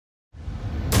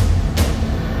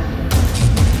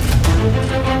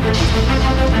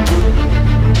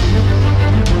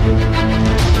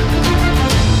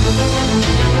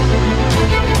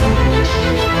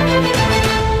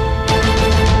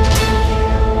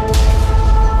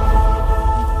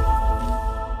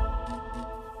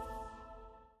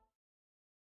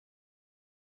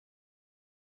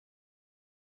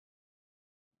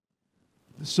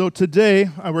So today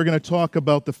we're going to talk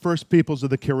about the first peoples of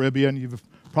the Caribbean. You've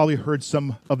probably heard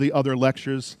some of the other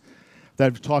lectures that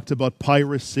have talked about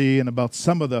piracy and about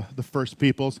some of the first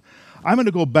peoples. I'm going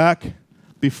to go back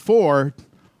before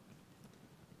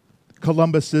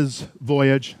Columbus's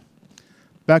voyage,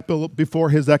 back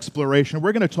before his exploration.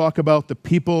 We're going to talk about the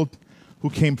people who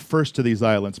came first to these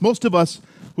islands. Most of us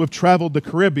who have traveled the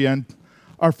Caribbean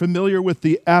are familiar with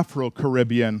the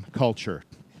Afro-Caribbean culture.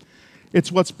 It's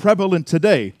what's prevalent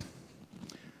today.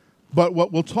 But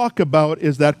what we'll talk about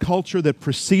is that culture that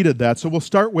preceded that. So we'll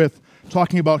start with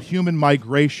talking about human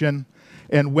migration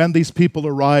and when these people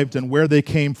arrived and where they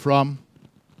came from.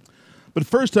 But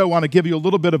first, I want to give you a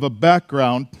little bit of a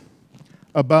background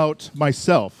about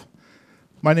myself.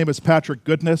 My name is Patrick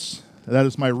Goodness. That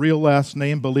is my real last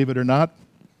name, believe it or not.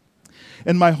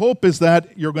 And my hope is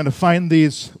that you're going to find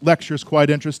these lectures quite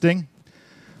interesting.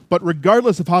 But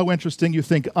regardless of how interesting you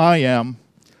think I am,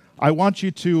 I want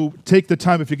you to take the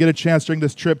time, if you get a chance during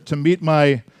this trip, to meet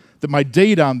my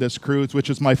date on this cruise, which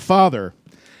is my father,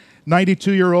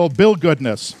 92-year-old Bill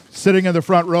Goodness, sitting in the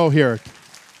front row here.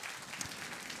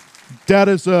 Dad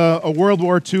is a World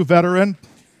War II veteran,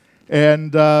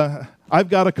 and I've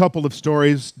got a couple of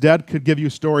stories. Dad could give you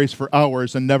stories for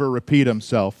hours and never repeat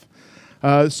himself.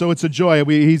 So it's a joy.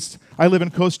 I live in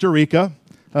Costa Rica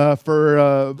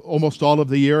for almost all of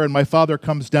the year, and my father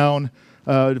comes down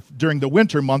during the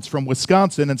winter months from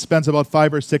Wisconsin and spends about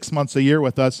 5 or 6 months a year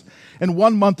with us. And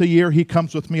 1 month a year, he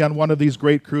comes with me on one of these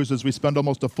great cruises. We spend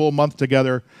almost a full month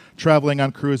together traveling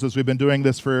on cruises. We've been doing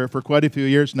this for quite a few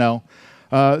years now.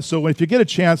 So if you get a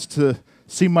chance to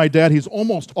see my dad, he's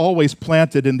almost always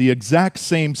planted in the exact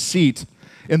same seat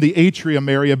in the atrium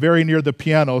area, very near the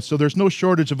piano. So there's no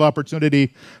shortage of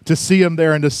opportunity to see him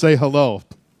there and to say hello.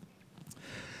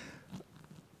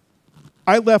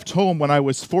 I left home when I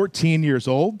was 14 years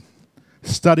old,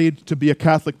 studied to be a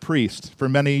Catholic priest for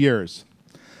many years.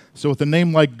 So with a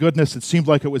name like Goodness, it seemed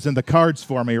like it was in the cards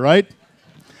for me, right?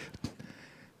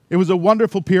 It was a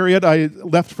wonderful period. I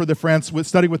left for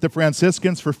studied with the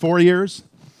Franciscans for 4 years.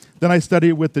 Then I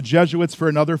studied with the Jesuits for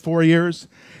another 4 years.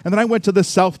 And then I went to the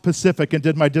South Pacific and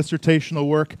did my dissertational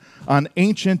work on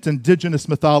ancient indigenous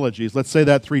mythologies. Let's say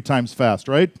that 3 times fast,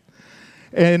 right?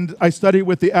 And I studied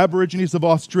with the Aborigines of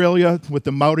Australia, with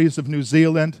the Maoris of New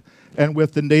Zealand, and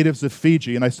with the natives of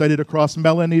Fiji. And I studied across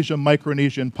Melanesia,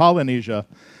 Micronesia, and Polynesia.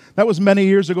 That was many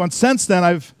years ago. And since then,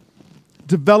 I've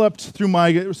developed, through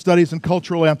my studies in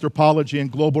cultural anthropology and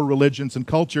global religions and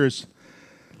cultures,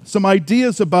 some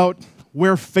ideas about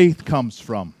where faith comes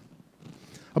from,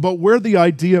 about where the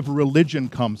idea of religion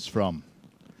comes from,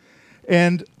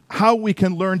 and how we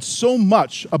can learn so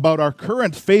much about our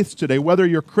current faiths today, whether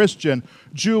you're Christian,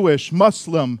 Jewish,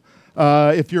 Muslim,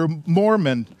 if you're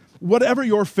Mormon, whatever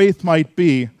your faith might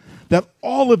be, that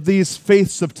all of these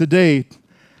faiths of today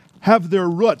have their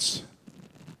roots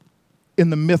in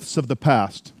the myths of the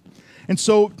past. And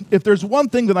so if there's one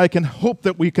thing that I can hope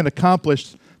that we can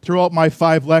accomplish throughout my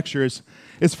 5 lectures,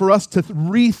 is for us to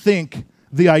rethink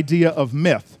the idea of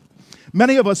myth.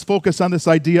 Many of us focus on this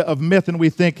idea of myth and we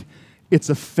think it's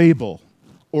a fable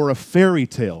or a fairy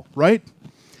tale, right?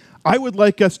 I would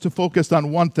like us to focus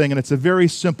on one thing, and it's a very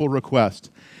simple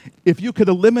request. If you could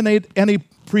eliminate any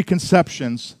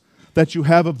preconceptions that you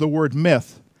have of the word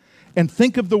myth, and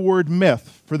think of the word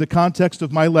myth, for the context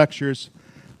of my lectures,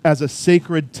 as a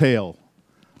sacred tale,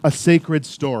 a sacred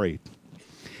story.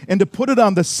 And to put it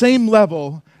on the same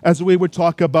level as we would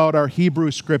talk about our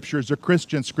Hebrew scriptures or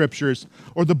Christian scriptures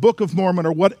or the Book of Mormon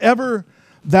or whatever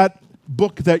that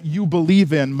book that you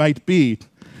believe in might be,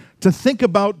 to think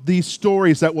about these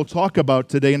stories that we'll talk about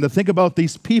today and to think about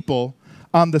these people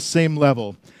on the same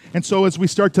level. And so as we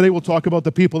start today, we'll talk about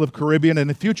the people of Caribbean, and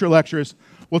in future lectures,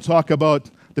 we'll talk about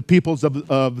the peoples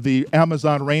of the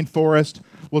Amazon rainforest.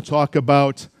 We'll talk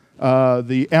about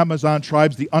the Amazon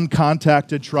tribes, the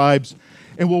uncontacted tribes,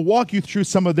 and we'll walk you through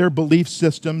some of their belief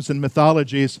systems and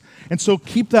mythologies. And so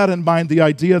keep that in mind, the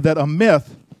idea that a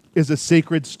myth is a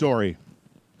sacred story.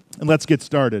 And let's get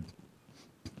started.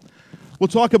 We'll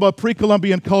talk about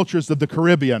pre-Columbian cultures of the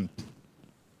Caribbean.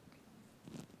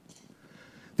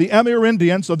 The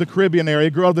Amerindians of the Caribbean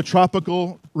area grew out of the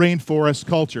tropical rainforest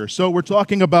culture. So we're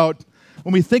talking about,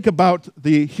 when we think about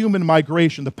the human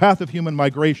migration, the path of human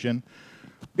migration,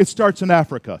 it starts in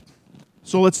Africa.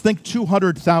 So let's think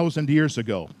 200,000 years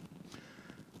ago.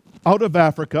 Out of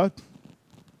Africa,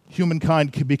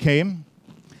 humankind became,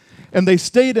 and they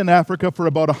stayed in Africa for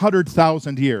about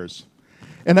 100,000 years.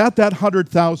 And at that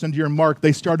 100,000-year mark,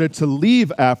 they started to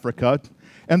leave Africa,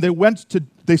 and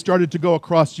they started to go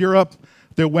across Europe.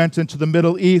 They went into the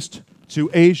Middle East, to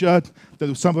Asia.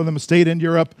 Some of them stayed in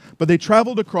Europe. But they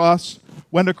traveled across,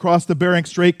 went across the Bering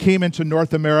Strait, came into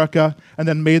North America, and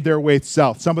then made their way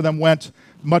south. Some of them went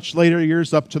much later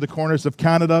years up to the corners of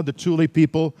Canada, the Thule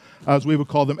people, as we would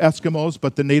call them Eskimos,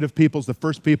 but the native peoples, the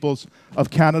first peoples of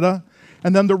Canada.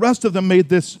 And then the rest of them made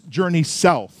this journey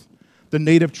south, the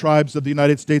native tribes of the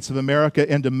United States of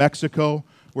America into Mexico,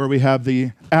 where we have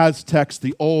the Aztecs,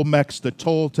 the Olmecs, the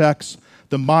Toltecs,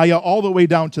 the Maya, all the way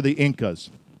down to the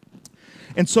Incas.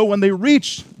 And so when they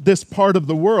reached this part of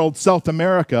the world, South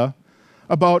America,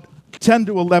 about 10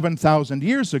 to 11,000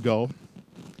 years ago,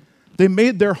 they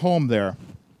made their home there.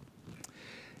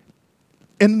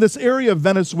 In this area of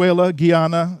Venezuela,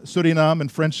 Guyana, Suriname,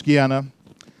 and French Guiana,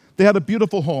 they had a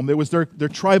beautiful home. It was their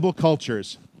tribal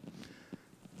cultures.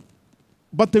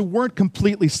 But they weren't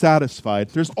completely satisfied.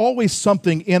 There's always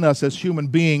something in us as human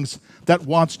beings that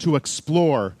wants to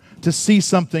explore, to see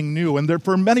something new. And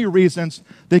for many reasons,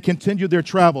 they continued their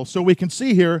travel. So we can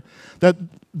see here that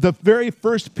the very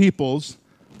first peoples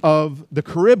of the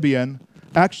Caribbean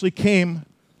actually came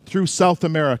through South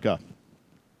America.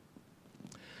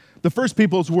 The first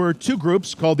peoples were two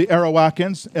groups called the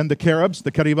Arawakan and the Caribs,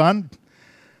 the Cariban.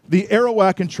 The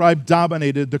Arawakan tribe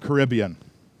dominated the Caribbean.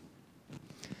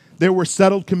 They were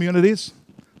settled communities.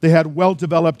 They had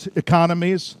well-developed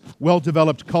economies,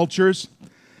 well-developed cultures.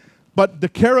 But the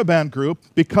Caravan group,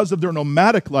 because of their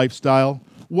nomadic lifestyle,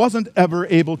 wasn't ever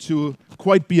able to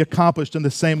quite be accomplished in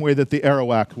the same way that the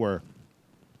Arawak were.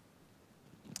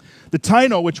 The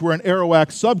Taino, which were an Arawak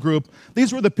subgroup,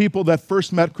 these were the people that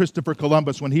first met Christopher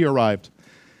Columbus when he arrived.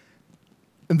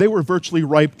 And they were virtually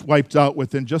wiped out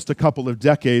within just a couple of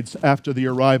decades after the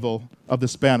arrival of the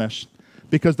Spanish,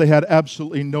 because they had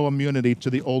absolutely no immunity to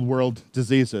the old world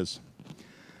diseases.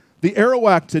 The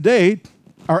Arawak today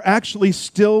are actually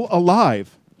still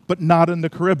alive, but not in the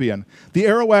Caribbean. The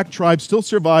Arawak tribe still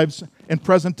survives in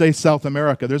present-day South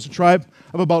America. There's a tribe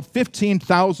of about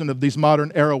 15,000 of these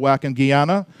modern Arawak in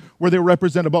Guyana, where they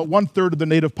represent about 1/3 of the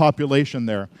native population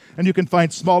there. And you can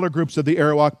find smaller groups of the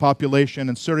Arawak population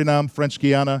in Suriname, French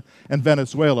Guiana, and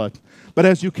Venezuela. But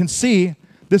as you can see,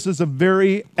 this is a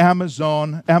very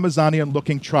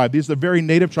Amazonian-looking tribe. These are very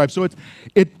native tribes. So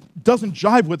it doesn't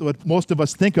jive with what most of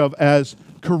us think of as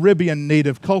Caribbean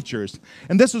native cultures.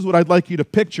 And this is what I'd like you to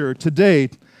picture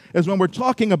today, is when we're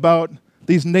talking about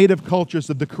these native cultures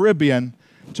of the Caribbean,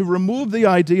 to remove the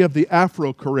idea of the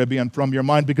Afro-Caribbean from your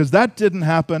mind, because that didn't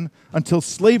happen until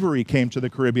slavery came to the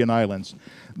Caribbean islands.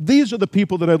 These are the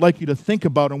people that I'd like you to think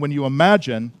about, and when you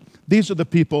imagine, these are the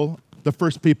people, the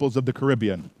first peoples of the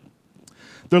Caribbean.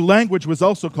 Their language was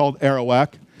also called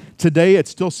Arawak. Today,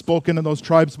 it's still spoken in those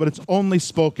tribes, but it's only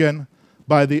spoken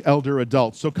by the elder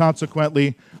adults. So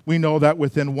consequently, we know that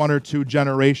within 1 or 2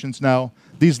 generations now,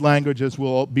 these languages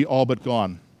will be all but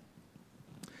gone.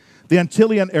 The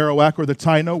Antillean Arawak, or the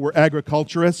Taino, were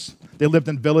agriculturists. They lived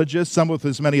in villages, some with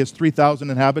as many as 3,000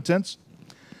 inhabitants.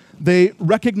 They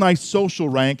recognized social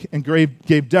rank and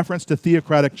gave deference to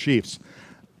theocratic chiefs.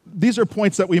 These are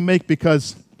points that we make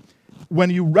because when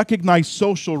you recognize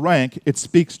social rank, it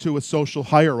speaks to a social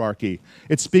hierarchy.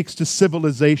 It speaks to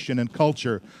civilization and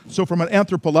culture. So from an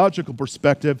anthropological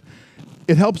perspective,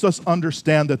 it helps us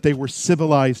understand that they were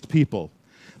civilized people.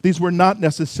 These were not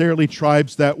necessarily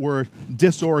tribes that were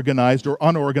disorganized or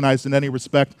unorganized in any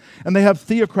respect, and they have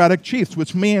theocratic chiefs,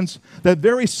 which means that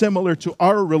very similar to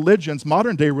our religions,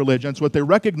 modern-day religions, what they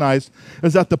recognize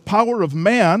is that the power of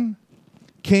man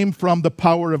came from the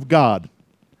power of God.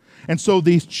 And so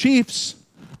these chiefs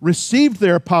received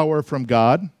their power from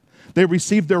God, they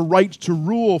received their right to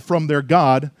rule from their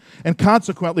God, and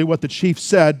consequently what the chief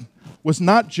said was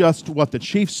not just what the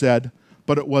chief said,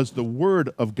 but it was the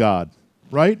word of God.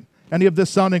 Right? Any of this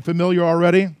sounding familiar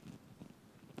already?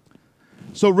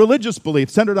 So religious belief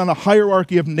centered on a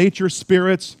hierarchy of nature,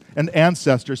 spirits, and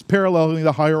ancestors, paralleling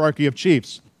the hierarchy of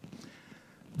chiefs.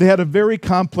 They had a very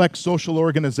complex social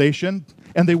organization,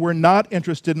 and they were not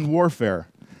interested in warfare.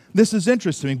 This is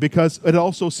interesting because it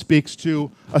also speaks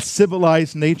to a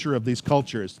civilized nature of these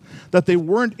cultures, that they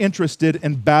weren't interested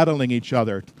in battling each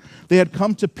other. They had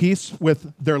come to peace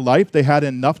with their life. They had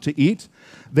enough to eat.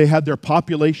 They had their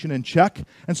population in check,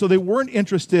 and so they weren't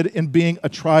interested in being a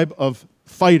tribe of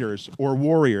fighters or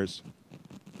warriors.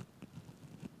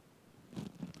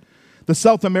 The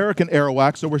South American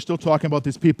Arawak, so we're still talking about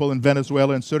these people in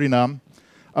Venezuela and Suriname,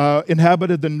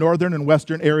 inhabited the northern and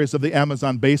western areas of the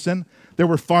Amazon basin. They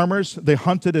were farmers, they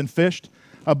hunted and fished,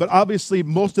 but obviously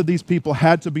most of these people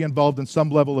had to be involved in some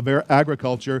level of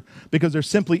agriculture because there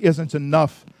simply isn't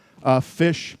enough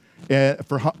fish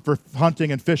for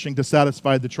hunting and fishing to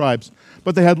satisfy the tribes.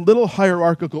 But they had little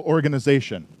hierarchical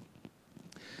organization.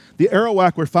 The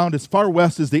Arawak were found as far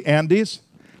west as the Andes,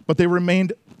 but they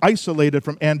remained isolated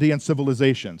from Andean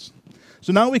civilizations.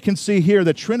 So now we can see here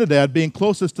that Trinidad, being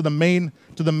closest to the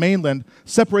mainland,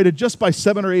 separated just by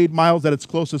 7 or 8 miles at its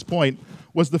closest point,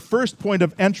 was the first point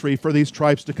of entry for these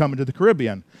tribes to come into the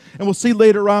Caribbean. And we'll see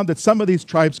later on that some of these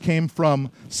tribes came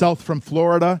from south from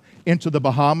Florida into the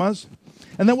Bahamas.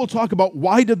 And then we'll talk about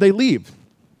why did they leave?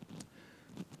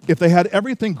 If they had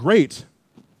everything great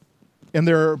in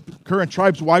their current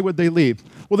tribes, why would they leave?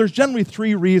 Well, there's generally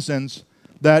 3 reasons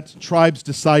that tribes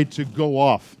decide to go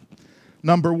off.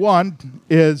 Number 1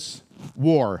 is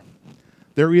war.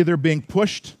 They're either being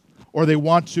pushed or they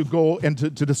want to go and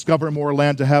to discover more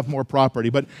land, to have more property.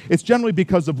 But it's generally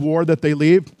because of war that they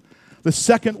leave. The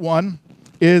second one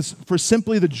is for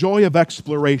simply the joy of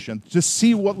exploration, to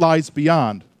see what lies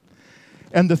beyond.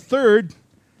 And the third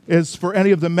is for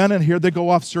any of the men in here, they go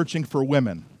off searching for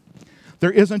women.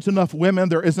 There isn't enough women,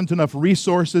 there isn't enough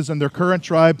resources in their current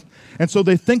tribe, and so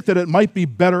they think that it might be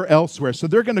better elsewhere. So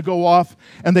they're going to go off,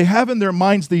 and they have in their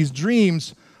minds these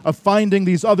dreams of finding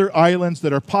these other islands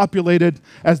that are populated,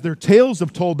 as their tales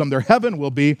have told them their heaven will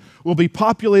be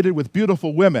populated with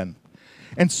beautiful women.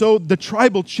 And so the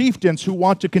tribal chieftains who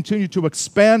want to continue to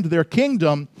expand their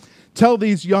kingdom tell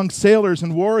these young sailors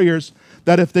and warriors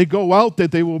that if they go out,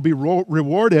 that they will be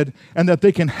rewarded and that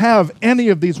they can have any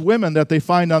of these women that they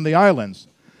find on the islands.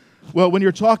 Well, when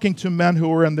you're talking to men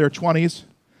who are in their 20s,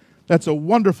 that's a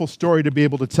wonderful story to be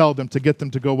able to tell them, to get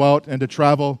them to go out and to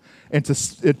travel and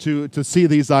to see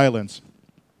these islands.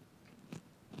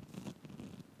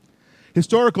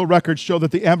 Historical records show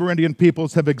that the Amerindian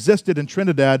peoples have existed in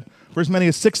Trinidad for as many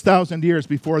as 6,000 years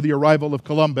before the arrival of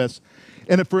Columbus,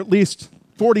 and for at least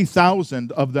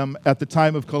 40,000 of them at the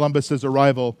time of Columbus's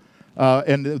arrival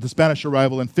and the Spanish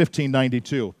arrival in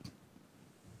 1592.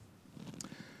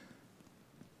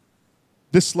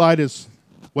 This slide is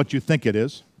what you think it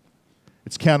is.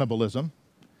 It's cannibalism.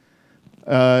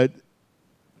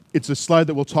 It's a slide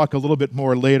that we'll talk a little bit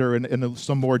more later in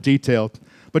some more detail.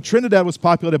 But Trinidad was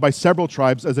populated by several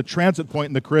tribes as a transit point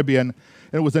in the Caribbean,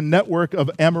 and it was a network of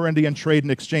Amerindian trade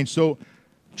and exchange. So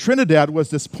Trinidad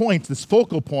was this point, this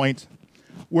focal point,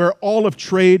 where all of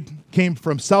trade came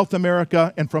from South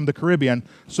America and from the Caribbean.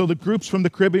 So the groups from the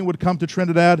Caribbean would come to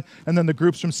Trinidad, and then the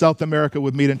groups from South America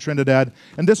would meet in Trinidad.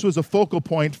 And this was a focal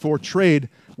point for trade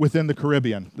within the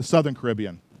Caribbean, the Southern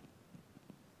Caribbean.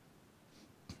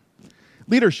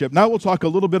 Leadership. Now we'll talk a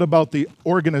little bit about the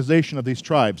organization of these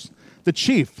tribes. The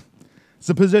chief is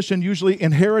a position usually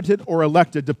inherited or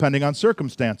elected depending on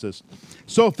circumstances.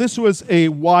 So if this was a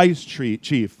wise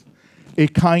chief, a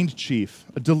kind chief,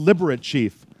 a deliberate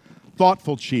chief,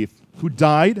 thoughtful chief, who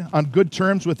died on good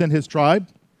terms within his tribe,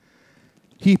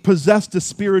 he possessed a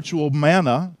spiritual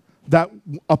manna that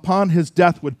upon his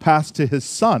death would pass to his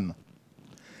son.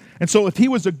 And so if he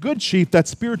was a good chief, that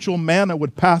spiritual manna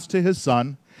would pass to his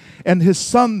son, and his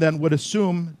son then would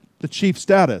assume the chief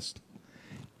status.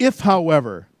 If,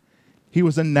 however, he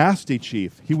was a nasty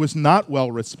chief, he was not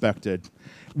well respected,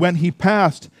 when he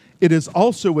passed, it is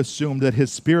also assumed that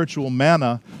his spiritual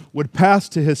manna would pass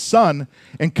to his son,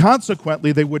 and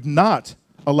consequently, they would not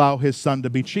allow his son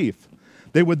to be chief.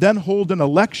 They would then hold an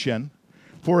election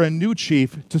for a new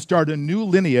chief to start a new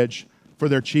lineage for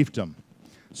their chiefdom.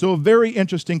 So a very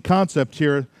interesting concept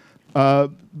here,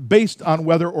 based on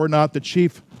whether or not the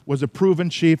chief was a proven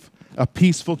chief, a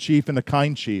peaceful chief, and a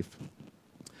kind chief.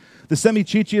 The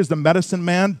Semichichi is the medicine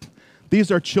man.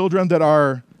 These are children that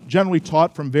are generally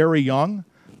taught from very young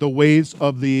the ways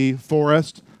of the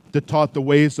forest, that taught the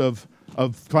ways of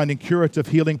finding curative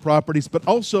healing properties, but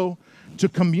also to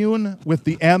commune with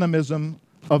the animism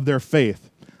of their faith.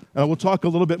 We'll talk a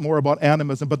little bit more about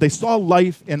animism, but they saw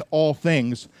life in all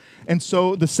things. And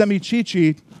so the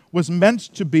Semichichi was meant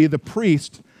to be the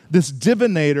priest, this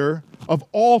divinator of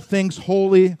all things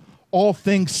holy, all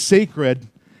things sacred,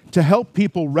 to help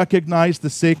people recognize the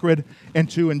sacred and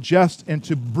to ingest and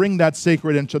to bring that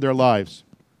sacred into their lives.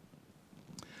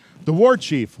 The war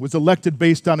chief was elected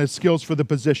based on his skills for the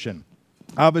position.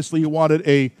 Obviously, you wanted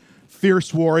a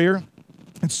fierce warrior.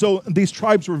 And so these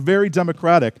tribes were very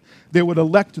democratic. They would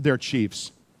elect their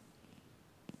chiefs.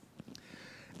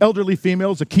 Elderly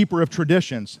females, a keeper of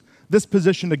traditions. This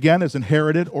position, again, is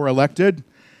inherited or elected.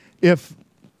 If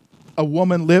a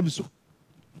woman lives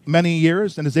many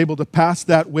years and is able to pass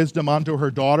that wisdom on to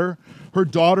her daughter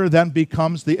then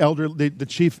becomes the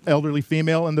chief elderly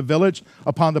female in the village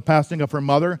upon the passing of her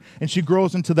mother, and she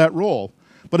grows into that role.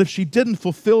 But if she didn't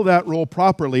fulfill that role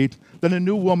properly, then a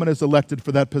new woman is elected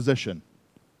for that position.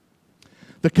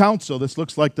 The council, this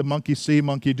looks like the monkey see,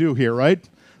 monkey do here, right?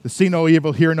 The see no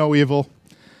evil, hear no evil.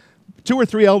 2 or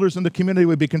 3 elders in the community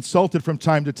would be consulted from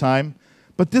time to time,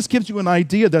 but this gives you an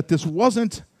idea that this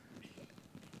wasn't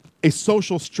a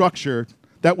social structure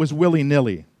that was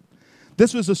willy-nilly.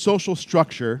 This was a social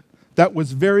structure that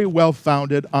was very well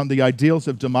founded on the ideals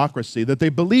of democracy, that they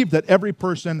believed that every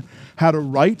person had a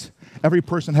right, every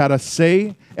person had a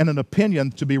say and an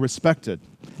opinion to be respected.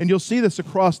 And you'll see this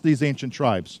across these ancient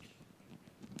tribes.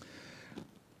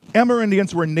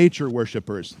 Amerindians were nature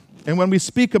worshipers. And when we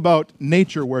speak about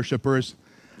nature worshipers,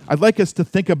 I'd like us to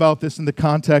think about this in the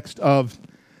context of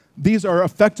these are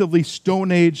effectively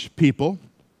Stone Age people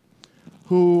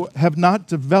who have not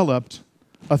developed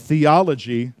a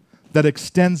theology that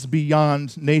extends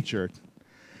beyond nature.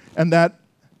 And that,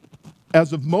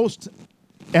 as of most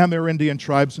Amerindian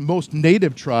tribes, most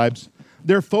native tribes,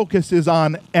 their focus is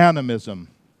on animism.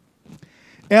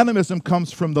 Animism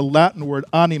comes from the Latin word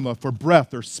anima, for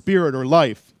breath or spirit or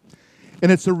life.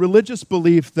 And it's a religious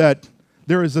belief that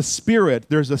there is a spirit,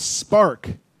 there's a spark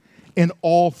in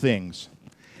all things.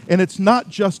 And it's not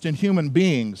just in human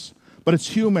beings, but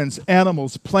it's humans,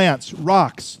 animals, plants,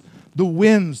 rocks, the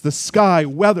winds, the sky,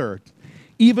 weather,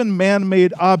 even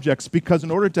man-made objects, because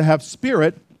in order to have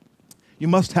spirit, you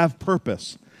must have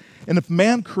purpose. And if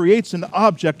man creates an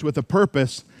object with a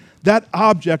purpose, that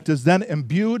object is then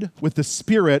imbued with the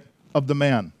spirit of the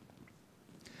man.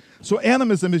 So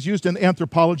animism is used in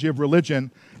anthropology of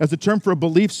religion as a term for a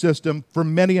belief system for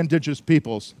many indigenous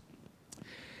peoples.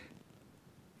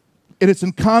 It is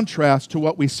in contrast to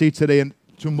what we see today in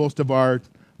to most of our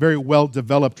very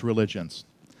well-developed religions.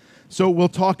 So we'll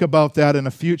talk about that in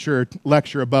a future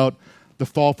lecture about the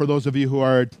fall, for those of you who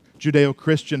are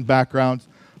Judeo-Christian background,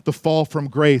 the fall from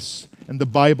grace and the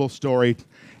Bible story,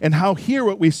 and how here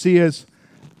what we see is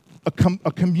a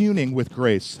communing with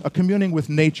grace, a communing with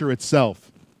nature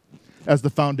itself as the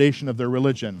foundation of their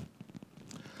religion.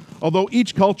 Although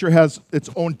each culture has its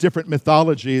own different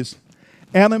mythologies,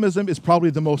 animism is probably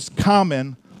the most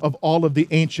common of all of the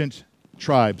ancient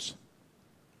tribes.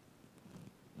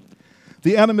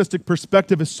 The animistic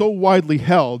perspective is so widely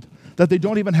held that they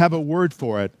don't even have a word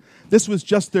for it. This was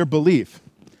just their belief.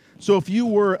 So if you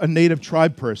were a native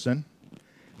tribe person,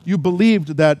 you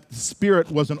believed that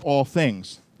spirit was in all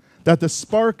things, that the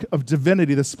spark of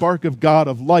divinity, the spark of God,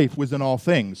 of life, was in all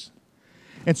things.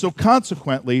 And so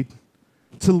consequently,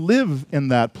 to live in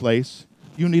that place,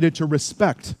 you needed to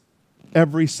respect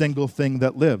every single thing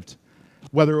that lived,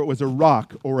 whether it was a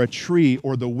rock or a tree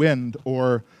or the wind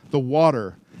or the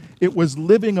water. It was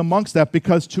living amongst that,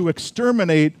 because to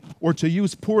exterminate or to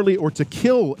use poorly or to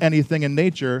kill anything in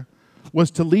nature was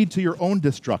to lead to your own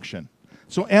destruction.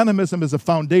 So animism is a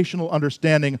foundational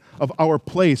understanding of our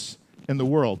place in the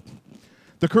world.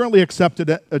 The currently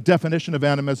accepted definition of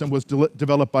animism was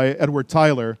developed by Edward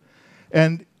Tyler,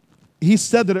 and he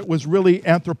said that it was really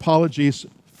anthropology's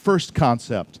first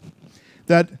concept,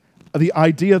 that the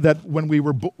idea that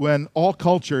when all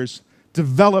cultures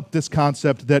developed this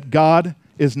concept that God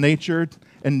is nature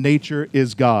and nature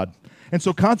is God. And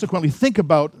so consequently, think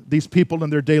about these people in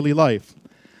their daily life.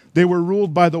 They were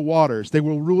ruled by the waters. They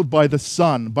were ruled by the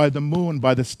sun, by the moon,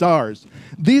 by the stars.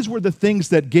 These were the things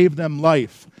that gave them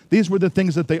life. These were the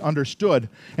things that they understood.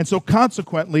 And so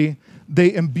consequently,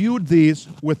 they imbued these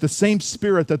with the same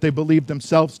spirit that they believed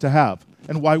themselves to have.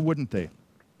 And why wouldn't they?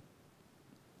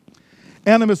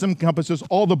 Animism encompasses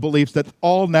all the beliefs that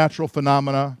all natural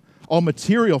phenomena, all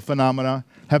material phenomena,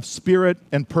 have spirit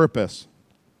and purpose.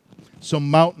 So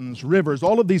mountains, rivers,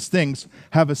 all of these things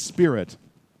have a spirit.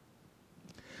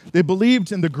 They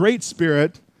believed in the Great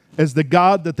Spirit as the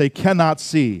God that they cannot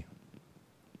see.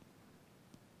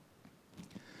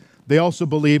 They also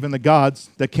believe in the gods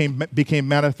that became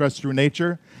manifest through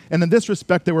nature. And in this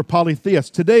respect, they were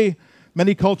polytheists. Today,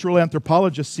 many cultural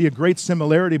anthropologists see a great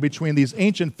similarity between these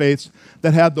ancient faiths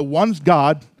that had the one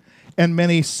God and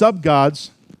many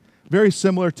sub-gods, very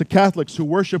similar to Catholics who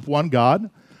worship one God,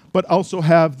 but also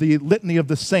have the litany of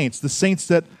the saints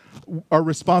that are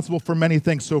responsible for many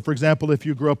things. So, for example, if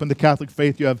you grew up in the Catholic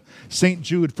faith, you have St.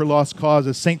 Jude for lost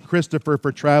causes, St. Christopher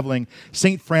for traveling,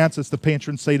 St. Francis, the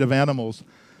patron saint of animals.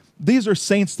 These are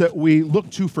saints that we look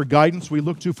to for guidance, we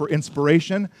look to for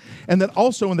inspiration, and then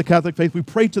also in the Catholic faith, we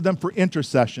pray to them for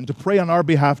intercession, to pray on our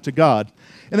behalf to God.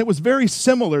 And it was very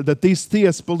similar that these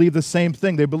theists believed the same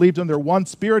thing. They believed in their one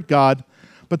spirit God,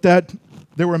 but that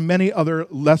there were many other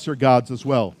lesser gods as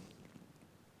well.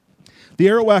 The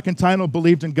Arawak and Taino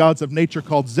believed in gods of nature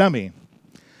called Zemi.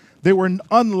 They were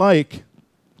unlike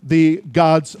the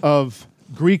gods of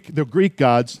the Greek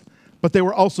gods, but they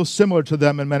were also similar to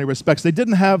them in many respects. They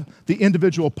didn't have the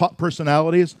individual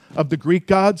personalities of the Greek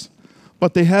gods,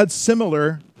 but they had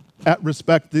similar at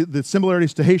respect the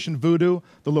similarities to Haitian voodoo,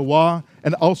 the Loa,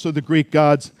 and also the Greek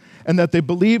gods, and that they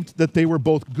believed that they were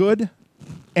both good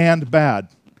and bad.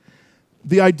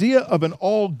 The idea of an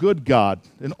all-good God,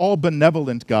 an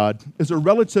all-benevolent God, is a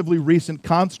relatively recent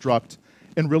construct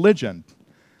in religion.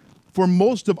 For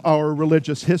most of our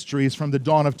religious histories from the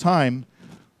dawn of time,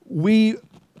 we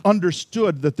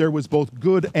understood that there was both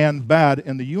good and bad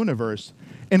in the universe,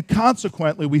 and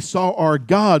consequently, we saw our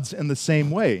gods in the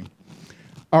same way.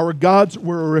 Our gods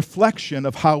were a reflection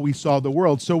of how we saw the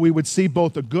world. So we would see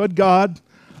both a good God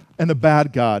and a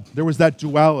bad God. There was that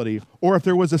duality. Or if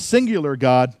there was a singular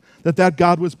God, that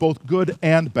God was both good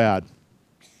and bad.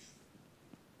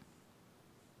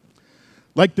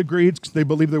 Like the Greeks, they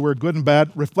believed they were good and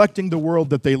bad, reflecting the world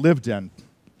that they lived in.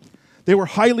 They were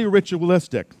highly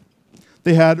ritualistic.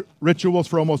 They had rituals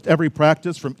for almost every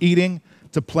practice, from eating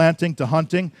to planting to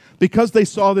hunting. Because they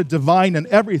saw the divine in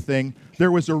everything,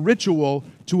 there was a ritual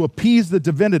to appease the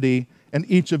divinity in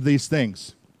each of these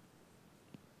things.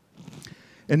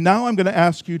 And now I'm going to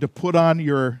ask you to put on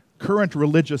your current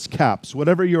religious caps,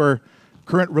 whatever your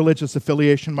current religious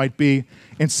affiliation might be,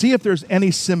 and see if there's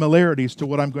any similarities to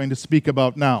what I'm going to speak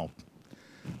about now.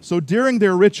 So during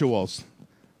their rituals,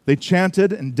 they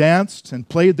chanted and danced and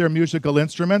played their musical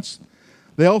instruments.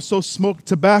 They also smoked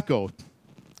tobacco,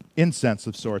 incense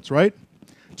of sorts, right?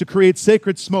 To create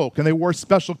sacred smoke, and they wore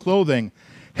special clothing,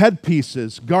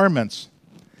 headpieces, garments,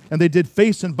 and they did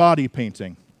face and body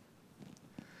painting.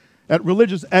 At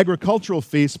religious agricultural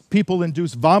feasts, people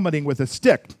induced vomiting with a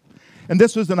stick, and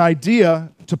this was an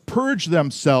idea to purge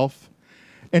themselves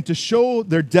and to show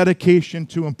their dedication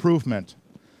to improvement.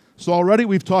 So already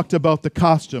we've talked about the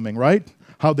costuming, right?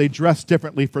 How they dress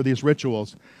differently for these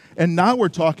rituals. And now we're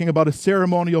talking about a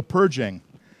ceremonial purging.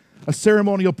 A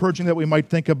ceremonial purging that we might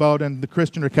think about in the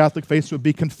Christian or Catholic faith would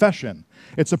be confession.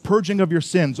 It's a purging of your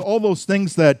sins, all those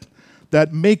things that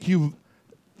make you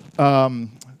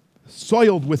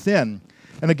soiled within.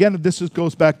 And again, this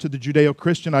goes back to the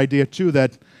Judeo-Christian idea too,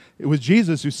 that it was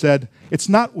Jesus who said, it's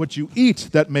not what you eat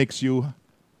that makes you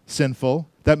sinful,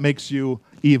 that makes you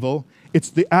evil. It's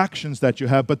the actions that you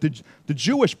have. But the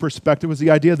Jewish perspective was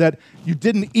the idea that you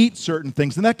didn't eat certain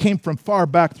things. And that came from far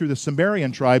back through the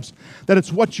Sumerian tribes, that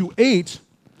it's what you ate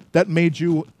that made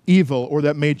you evil or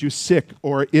that made you sick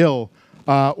or ill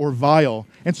or vile.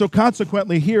 And so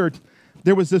consequently here,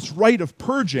 there was this rite of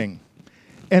purging.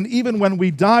 And even when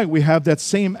we die, we have that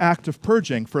same act of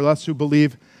purging for us who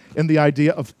believe in the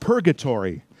idea of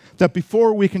purgatory. That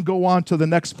before we can go on to the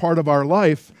next part of our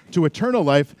life, to eternal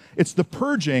life, it's the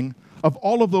purging of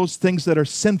all of those things that are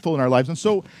sinful in our lives. And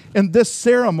so in this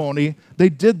ceremony, they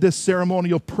did this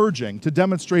ceremonial purging to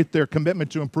demonstrate their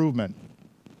commitment to improvement.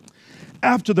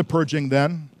 After the purging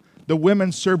then, the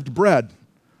women served bread,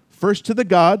 first to the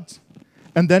gods,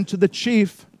 and then to the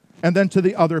chief, and then to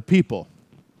the other people.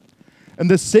 And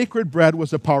this sacred bread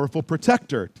was a powerful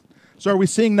protector. So are we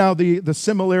seeing now the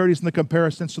similarities and the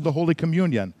comparisons to the Holy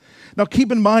Communion? Now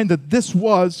keep in mind that this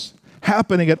was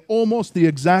happening at almost the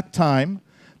exact time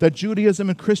that Judaism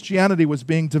and Christianity was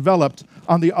being developed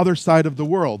on the other side of the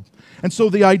world. And so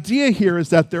the idea here is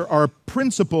that there are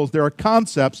principles, there are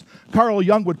concepts, Carl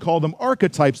Jung would call them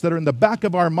archetypes, that are in the back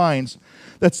of our minds.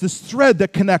 That's this thread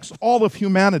that connects all of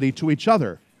humanity to each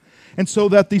other. And so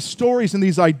that these stories and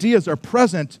these ideas are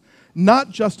present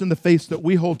not just in the faiths that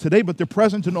we hold today, but they're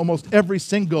present in almost every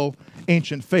single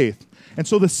ancient faith. And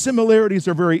so the similarities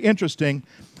are very interesting.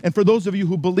 And for those of you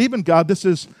who believe in God, this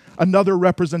is another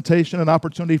representation, an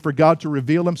opportunity for God to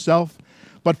reveal himself.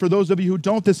 But for those of you who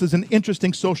don't, this is an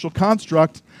interesting social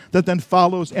construct that then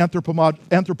follows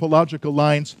anthropological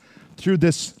lines through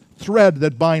this thread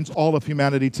that binds all of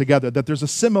humanity together, that there's a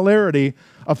similarity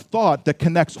of thought that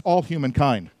connects all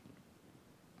humankind.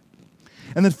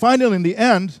 And then finally, in the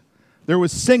end, there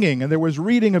was singing and there was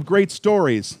reading of great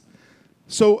stories.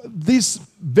 So this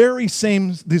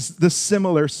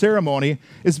similar ceremony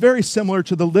is very similar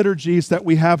to the liturgies that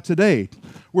we have today,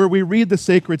 where we read the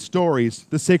sacred stories,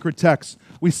 the sacred texts,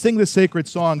 we sing the sacred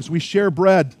songs, we share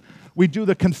bread, we do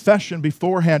the confession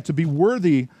beforehand to be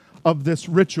worthy of this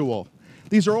ritual.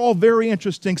 These are all very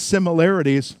interesting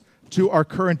similarities to our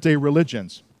current day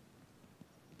religions.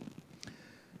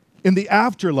 In the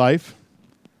afterlife,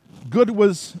 good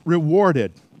was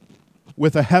rewarded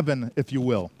with a heaven, if you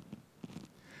will.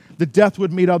 The death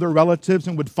would meet other relatives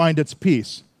and would find its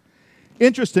peace.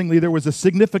 Interestingly, there was a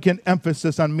significant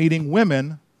emphasis on meeting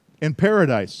women in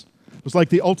paradise. It was like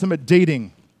the ultimate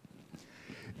dating.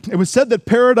 It was said that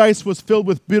paradise was filled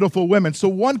with beautiful women, so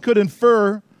one could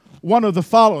infer one of the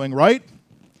following, right?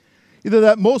 Either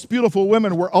that most beautiful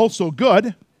women were also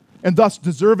good, and thus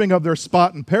deserving of their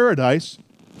spot in paradise,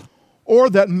 or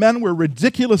that men were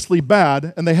ridiculously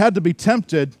bad and they had to be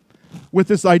tempted with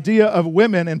this idea of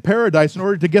women in paradise in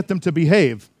order to get them to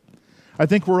behave. I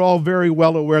think we're all very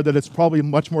well aware that it's probably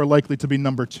much more likely to be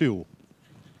number 2.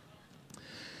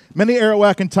 Many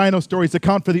Arawak and Taino stories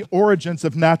account for the origins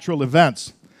of natural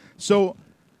events. So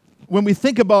when we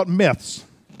think about myths,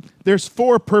 there's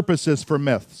 4 purposes for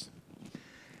myths.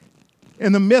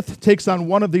 And the myth takes on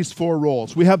one of these 4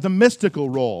 roles. We have the mystical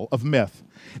role of myth.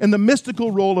 And the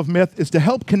mystical role of myth is to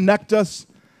help connect us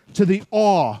to the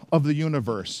awe of the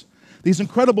universe. These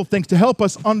incredible things to help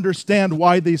us understand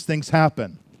why these things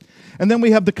happen. And then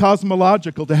we have the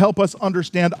cosmological to help us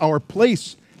understand our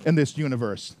place in this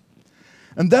universe.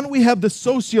 And then we have the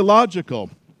sociological,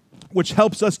 which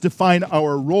helps us define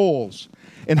our roles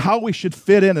and how we should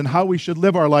fit in and how we should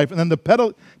live our life. And then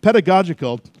the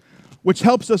pedagogical, which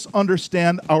helps us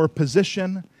understand our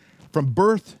position from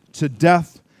birth to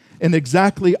death and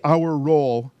exactly our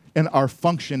role and our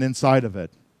function inside of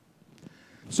it.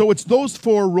 So it's those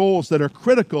 4 roles that are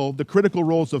critical, the critical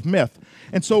roles of myth.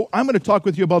 And so I'm going to talk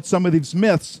with you about some of these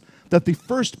myths that the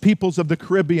first peoples of the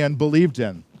Caribbean believed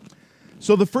in.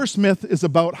 So the first myth is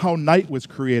about how night was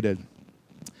created.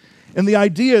 And the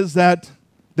idea is that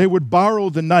they would borrow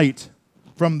the night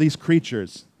from these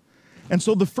creatures. And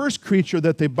so the first creature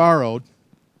that they borrowed,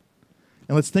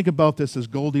 and let's think about this as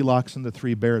Goldilocks and the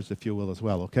 3 bears, if you will, as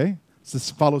well, okay? So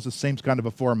this follows the same kind of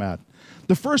a format.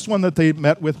 The first one that they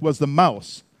met with was the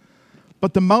mouse.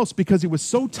 But the mouse, because he was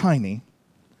so tiny,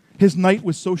 his night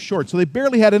was so short. So they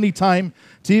barely had any time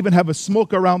to even have a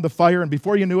smoke around the fire, and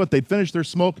before you knew it, they'd finished their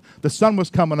smoke, the sun was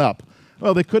coming up.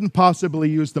 Well, they couldn't possibly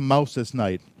use the mouse's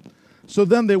night. So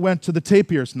then they went to the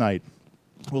tapir's night.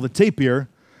 Well, the tapir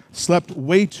slept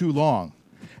way too long.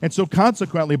 And so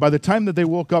consequently, by the time that they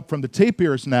woke up from the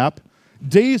tapir's nap,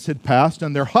 days had passed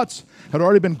and their huts had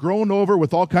already been grown over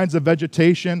with all kinds of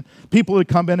vegetation. People had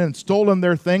come in and stolen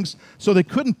their things, so they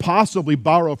couldn't possibly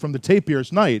borrow from the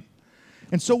tapir's night.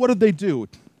 And so what did they do?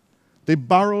 They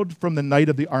borrowed from the night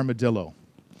of the armadillo.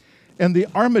 And the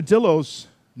armadillo's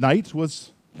night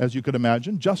was, as you could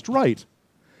imagine, just right.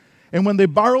 And when they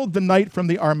borrowed the night from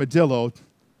the armadillo,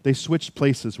 they switched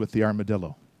places with the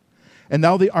armadillo. And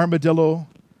now the armadillo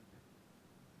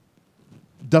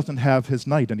doesn't have his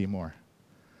night anymore.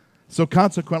 So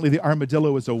consequently, the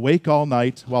armadillo is awake all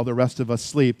night while the rest of us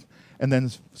sleep, and then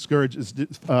Scourge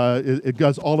it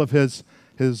does all of his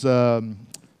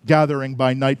gathering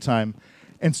by nighttime.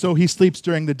 And so he sleeps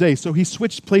during the day. So he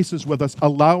switched places with us,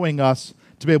 allowing us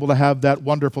to be able to have that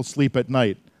wonderful sleep at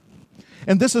night.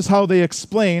 And this is how they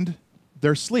explained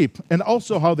their sleep, and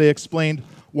also how they explained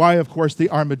why, of course, the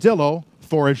armadillo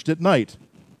foraged at night.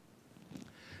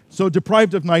 So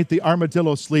deprived of night, the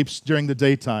armadillo sleeps during the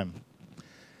daytime.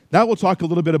 Now we'll talk a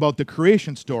little bit about the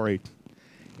creation story.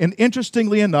 And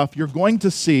interestingly enough, you're going to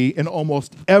see in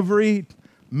almost every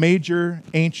major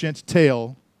ancient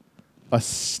tale a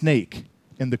snake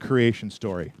in the creation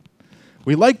story.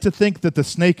 We like to think that the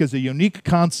snake is a unique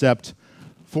concept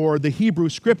for the Hebrew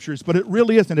scriptures, but it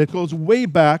really isn't. It goes way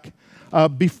back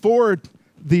before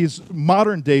these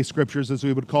modern-day scriptures, as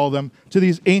we would call them, to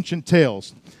these ancient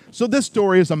tales. So this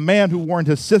story is a man who warned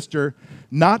his sister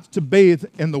not to bathe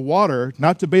in the water,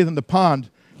 not to bathe in the pond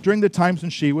during the times when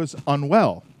she was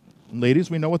unwell. And ladies,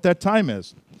 we know what that time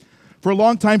is. For a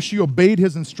long time, she obeyed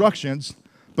his instructions,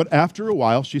 but after a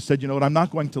while, she said, you know what, I'm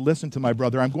not going to listen to my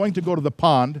brother. I'm going to go to the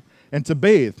pond and to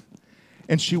bathe.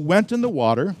 And she went in the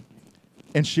water,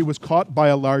 and she was caught by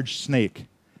a large snake,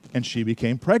 and she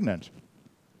became pregnant.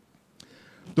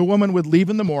 The woman would leave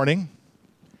in the morning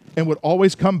and would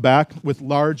always come back with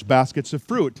large baskets of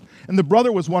fruit. And the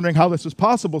brother was wondering how this was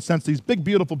possible, since these big,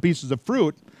 beautiful pieces of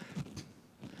fruit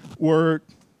were,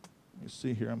 let me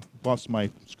see here, I lost my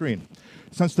screen.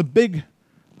 Since the big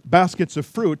baskets of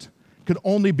fruit could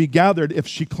only be gathered if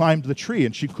she climbed the tree,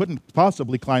 and she couldn't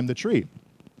possibly climb the tree.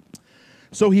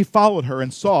 So he followed her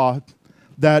and saw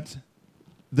that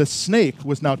the snake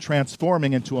was now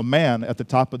transforming into a man at the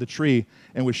top of the tree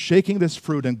and was shaking this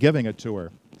fruit and giving it to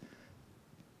her.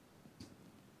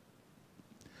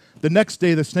 The next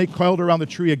day, the snake coiled around the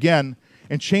tree again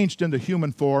and changed into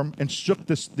human form and shook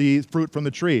the fruit from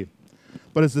the tree.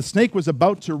 But as the snake was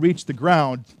about to reach the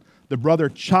ground, the brother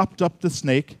chopped up the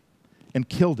snake and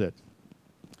killed it.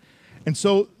 And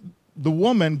so the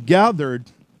woman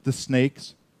gathered the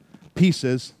snake's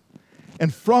pieces,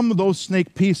 and from those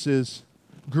snake pieces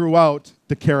grew out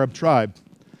the Carib tribe.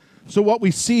 So what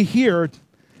we see here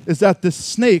is that the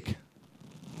snake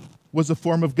was a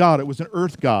form of God. It was an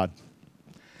earth god.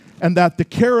 And that the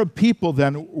Carib people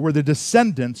then were the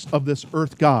descendants of this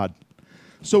earth god.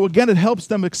 So again, it helps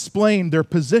them explain their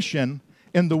position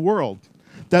in the world.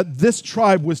 that this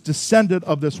tribe was descendant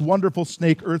of this wonderful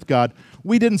snake earth god.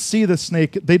 We didn't see the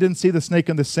snake. They didn't see the snake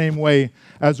in the same way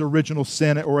as original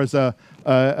sin or as a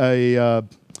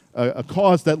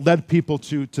cause that led people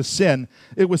to sin.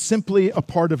 It was simply a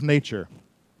part of nature.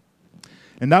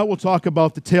 And now we'll talk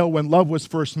about the tale when love was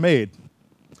first made.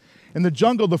 In the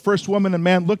jungle, the first woman and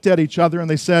man looked at each other and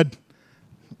they said,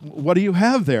 "What do you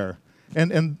have there?"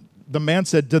 And the man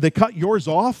said, "Did they cut yours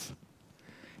off?"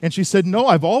 And she said, "No,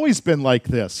 I've always been like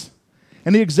this."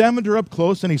 And he examined her up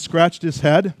close and he scratched his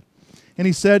head. And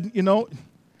he said,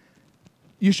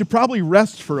 "You should probably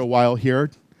rest for a while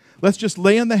here. Let's just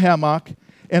lay in the hammock,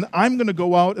 and I'm going to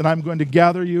go out and I'm going to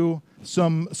gather you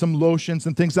some lotions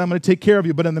and things. I'm going to take care of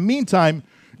you. But in the meantime,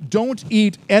 don't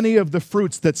eat any of the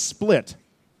fruits that split,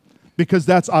 because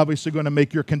that's obviously going to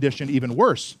make your condition even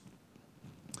worse."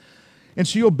 And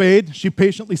she obeyed. She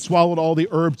patiently swallowed all the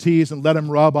herb teas and let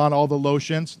him rub on all the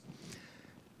lotions.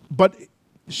 But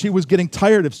she was getting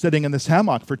tired of sitting in this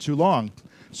hammock for too long.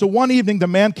 So one evening, the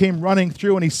man came running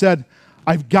through and he said,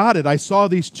 "I've got it. I saw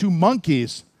these two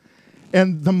monkeys."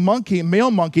 And the male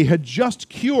monkey, had just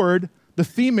cured the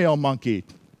female monkey.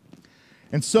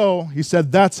 And so he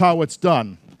said, "That's how it's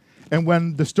done." And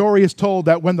when the story is told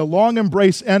that when the long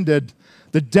embrace ended,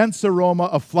 the dense aroma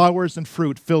of flowers and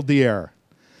fruit filled the air.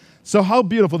 So how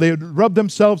beautiful. They would rub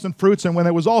themselves in fruits, and when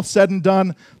it was all said and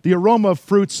done, the aroma of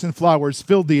fruits and flowers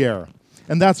filled the air.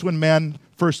 And that's when man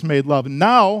first made love. And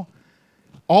now,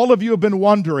 all of you have been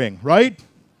wondering, right?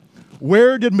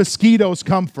 Where did mosquitoes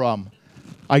come from?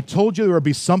 I told you there would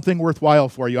be something worthwhile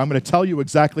for you. I'm going to tell you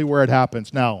exactly where it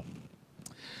happens now.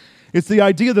 It's the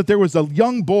idea that there was a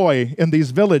young boy in these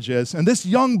villages, and this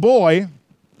young boy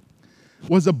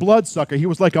was a bloodsucker. He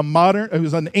was like he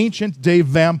was an ancient day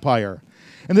vampire.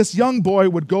 And this young boy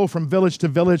would go from village to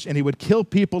village, and he would kill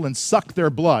people and suck their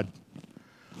blood.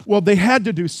 Well, they had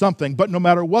to do something, but no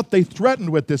matter what they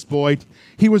threatened with this boy,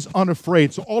 he was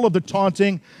unafraid. So all of the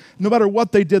taunting, no matter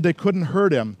what they did, they couldn't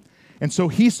hurt him. And so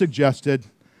he suggested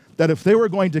that if they were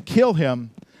going to kill him,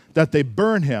 that they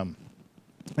burn him.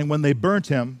 And when they burnt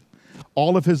him,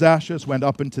 all of his ashes went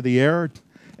up into the air,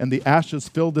 and the ashes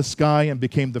filled the sky and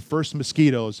became the first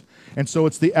mosquitoes. And so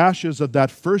it's the ashes of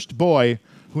that first boy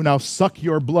who now suck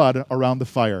your blood around the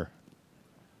fire.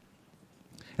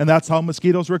 And that's how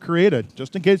mosquitoes were created,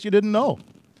 just in case you didn't know.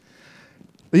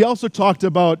 They also talked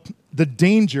about the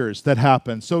dangers that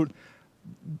happen. So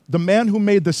the man who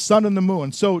made the sun and the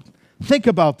moon. So think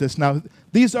about this now.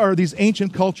 These are these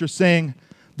ancient cultures saying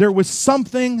there was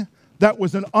something that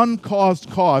was an uncaused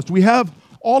cause. We have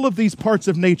all of these parts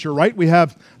of nature, right? We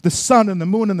have the sun and the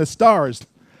moon and the stars.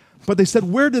 But they said,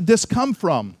 where did this come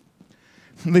from?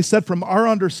 And they said, from our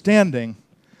understanding,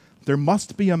 there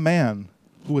must be a man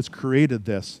who has created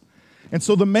this. And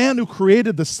so the man who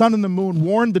created the sun and the moon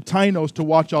warned the Tainos to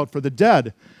watch out for the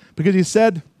dead, because he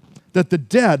said that the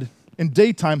dead in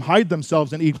daytime hide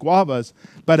themselves and eat guavas,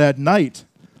 but at night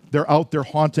they're out there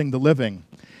haunting the living.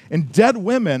 And dead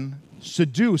women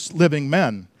seduce living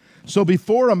men. So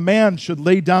before a man should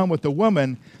lay down with a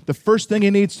woman, the first thing he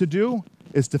needs to do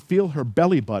is to feel her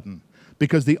belly button,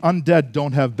 because the undead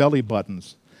don't have belly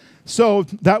buttons. So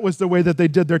that was the way that they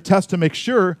did their test to make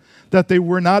sure that they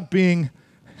were not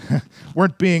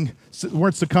weren't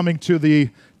succumbing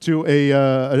to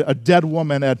a dead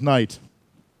woman at night.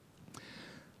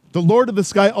 The Lord of the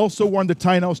Sky also warned the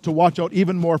Tainos to watch out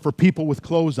even more for people with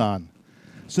clothes on.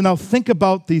 So now think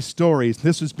about these stories.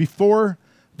 This is before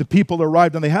the people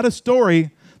arrived, and they had a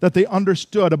story that they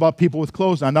understood about people with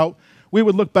clothes on. Now, we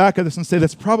would look back at this and say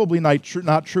that's probably not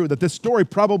true, that this story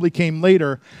probably came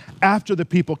later after the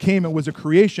people came and was a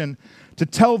creation to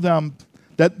tell them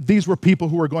that these were people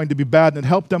who were going to be bad, and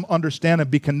help them understand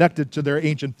and be connected to their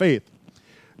ancient faith.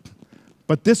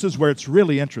 But this is where it's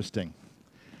really interesting.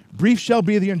 Brief shall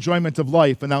be the enjoyment of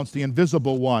life, announced the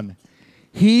invisible one.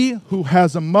 He who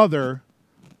has a mother,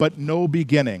 but no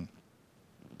beginning.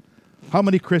 How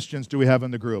many Christians do we have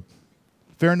in the group?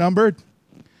 Fair numbered?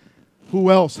 Who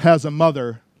else has a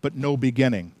mother, but no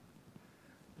beginning?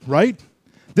 Right?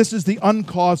 This is the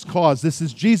uncaused cause. This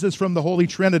is Jesus from the Holy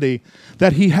Trinity,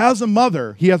 that he has a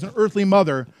mother, he has an earthly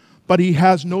mother, but he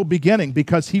has no beginning,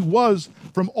 because he was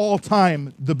from all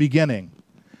time the beginning.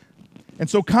 And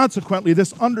so consequently,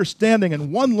 this understanding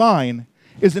in one line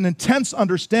is an intense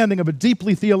understanding of a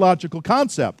deeply theological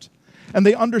concept. And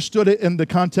they understood it in the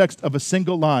context of a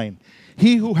single line.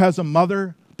 He who has a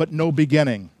mother, but no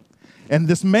beginning. And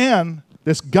this man,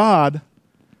 this God,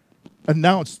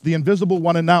 announced, the invisible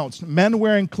one announced, men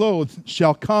wearing clothes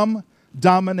shall come,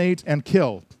 dominate, and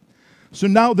kill. So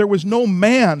now there was no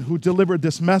man who delivered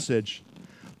this message,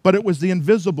 but it was the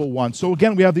invisible one. So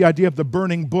again, we have the idea of the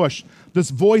burning bush, this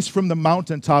voice from the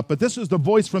mountaintop, but this is the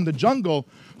voice from the jungle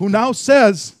who now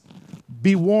says,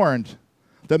 be warned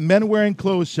that men wearing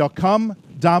clothes shall come,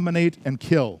 dominate, and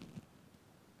kill.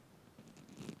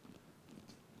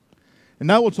 And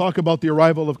now we'll talk about the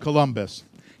arrival of Columbus.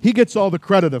 He gets all the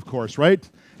credit, of course, right?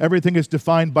 Everything is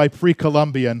defined by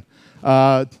pre-Columbian.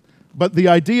 But the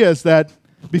idea is that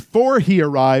before he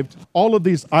arrived, all of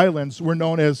these islands were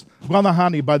known as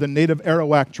Guanahani by the native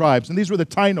Arawak tribes. And these were the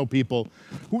Taino people.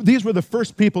 These were the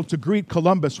first people to greet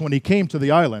Columbus when he came to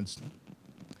the islands.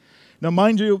 Now,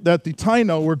 mind you that the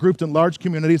Taino were grouped in large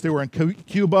communities. They were in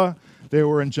Cuba, they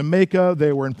were in Jamaica,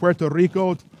 they were in Puerto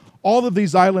Rico. All of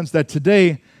these islands that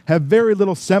today have very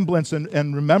little semblance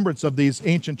and remembrance of these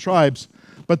ancient tribes,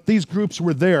 but these groups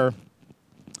were there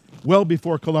well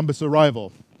before Columbus'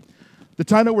 arrival. The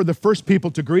Taino were the first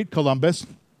people to greet Columbus,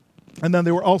 and then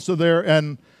they were also there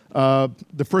in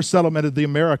the first settlement of the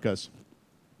Americas.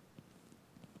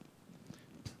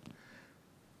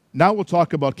 Now we'll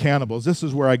talk about cannibals. This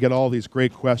is where I get all these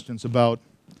great questions about,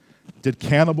 did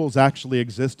cannibals actually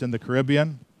exist in the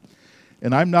Caribbean?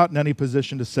 And I'm not in any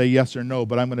position to say yes or no,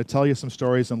 but I'm going to tell you some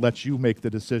stories and let you make the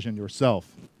decision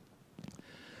yourself.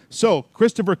 So,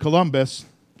 Christopher Columbus,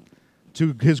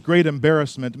 to his great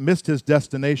embarrassment, missed his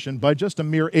destination by just a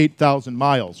mere 8,000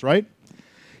 miles, right?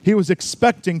 He was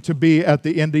expecting to be at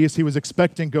the Indies. He was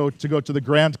expecting to go to the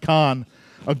Grand Khan,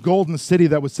 a golden city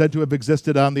that was said to have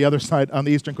existed on the other side, on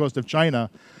the eastern coast of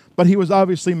China. But he was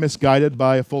obviously misguided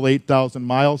by a full 8,000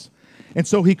 miles. And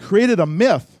so he created a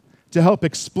myth to help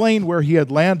explain where he had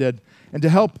landed and to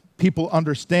help people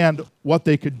understand what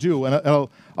they could do. And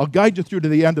I'll guide you through to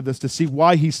the end of this to see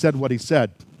why he said what he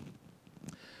said.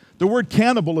 The word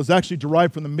cannibal is actually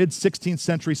derived from the mid-16th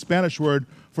century Spanish word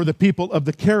for the people of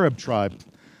the Carib tribe.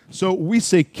 So we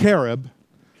say Carib,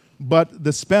 but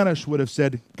the Spanish would have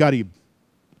said Carib,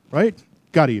 right?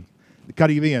 Carib, the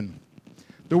Caribbean.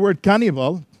 The word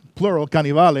cannibal, plural,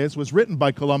 canibales, was written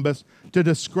by Columbus to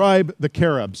describe the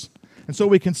Caribs. And so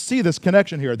we can see this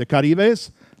connection here, the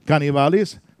Caribes,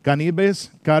 Canibales, Canibes,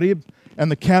 Carib,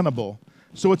 and the cannibal.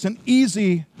 So it's an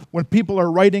easy, when people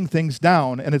are writing things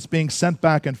down and it's being sent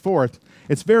back and forth,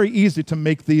 it's very easy to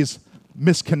make these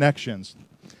misconnections.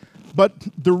 But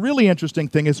the really interesting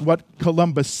thing is what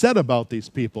Columbus said about these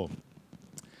people.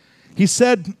 He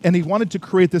said, and he wanted to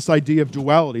create this idea of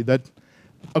duality, that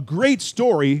a great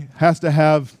story has to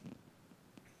have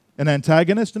an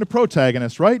antagonist and a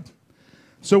protagonist, right?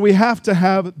 So we have to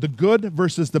have the good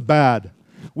versus the bad.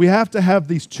 We have to have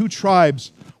these two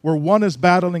tribes where one is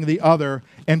battling the other,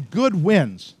 and good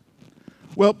wins.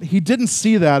 Well, he didn't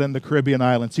see that in the Caribbean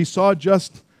islands. He saw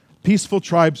just peaceful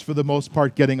tribes for the most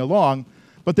part getting along,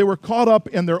 but they were caught up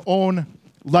in their own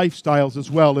lifestyles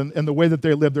as well, and the way that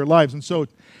they lived their lives. And so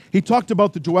he talked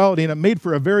about the duality, and it made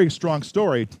for a very strong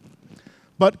story.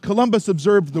 But Columbus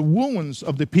observed the wounds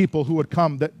of the people who had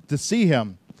come to see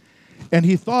him, and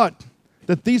he thought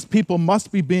that these people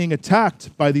must be being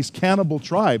attacked by these cannibal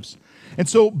tribes. And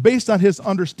so, based on his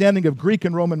understanding of Greek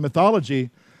and Roman mythology,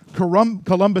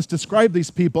 Columbus described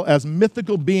these people as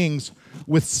mythical beings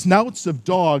with snouts of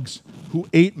dogs who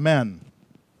ate men.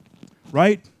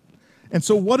 Right? And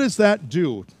so what does that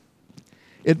do?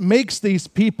 It makes these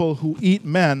people who eat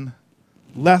men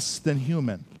less than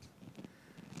human.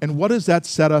 And what does that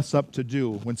set us up to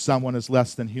do when someone is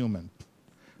less than human?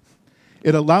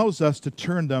 It allows us to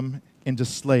turn them into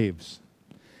slaves.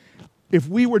 If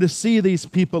we were to see these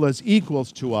people as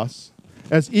equals to us,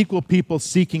 as equal people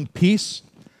seeking peace,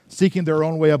 seeking their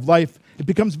own way of life, it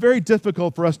becomes very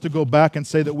difficult for us to go back and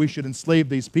say that we should enslave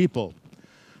these people.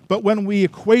 But when we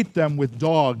equate them with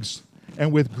dogs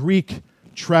and with Greek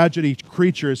tragedy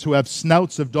creatures who have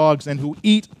snouts of dogs and who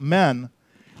eat men,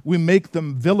 we make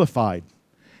them vilified.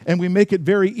 And we make it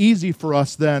very easy for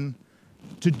us then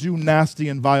to do nasty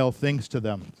and vile things to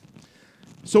them.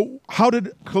 So how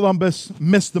did Columbus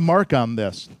miss the mark on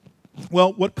this?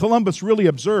 Well, what Columbus really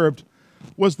observed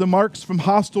was the marks from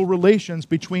hostile relations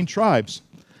between tribes.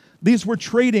 These were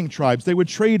trading tribes. They would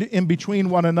trade in between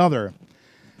one another.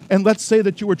 And let's say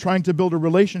that you were trying to build a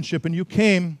relationship and you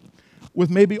came with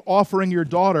maybe offering your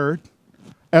daughter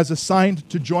as assigned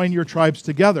to join your tribes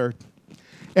together.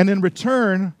 And in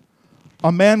return,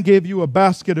 a man gave you a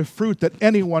basket of fruit that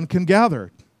anyone can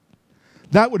gather.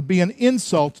 That would be an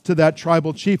insult to that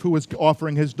tribal chief who was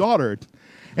offering his daughter.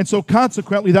 And so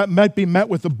consequently, that might be met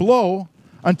with a blow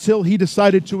until he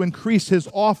decided to increase his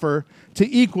offer to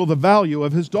equal the value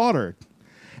of his daughter.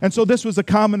 And so this was a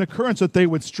common occurrence that they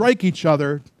would strike each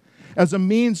other as a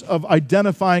means of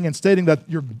identifying and stating that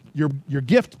your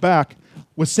gift back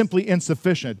was simply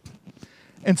insufficient.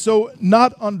 And so,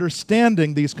 not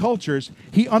understanding these cultures,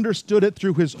 he understood it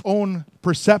through his own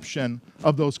perception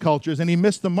of those cultures, and he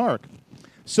missed the mark.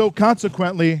 So,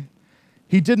 consequently,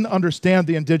 he didn't understand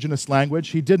the indigenous language,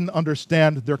 he didn't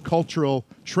understand their cultural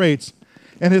traits,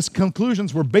 and his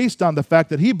conclusions were based on the fact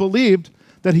that he believed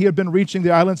that he had been reaching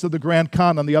the islands of the Grand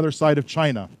Khan on the other side of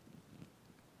China.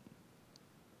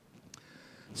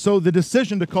 So, the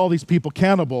decision to call these people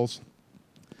cannibals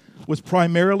was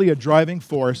primarily a driving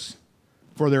force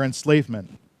for their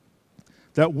enslavement.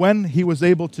 That when he was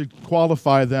able to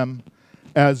qualify them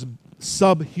as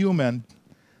subhuman,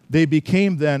 they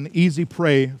became then easy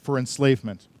prey for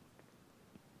enslavement.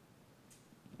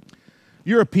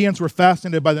 Europeans were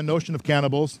fascinated by the notion of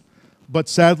cannibals, but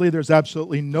sadly there's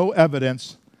absolutely no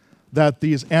evidence that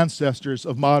these ancestors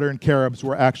of modern Caribs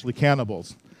were actually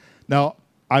cannibals. Now,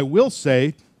 I will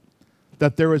say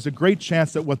that there is a great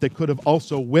chance that what they could have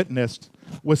also witnessed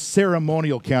was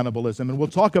ceremonial cannibalism. And we'll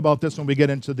talk about this when we get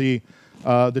into the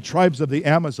tribes of the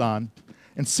Amazon.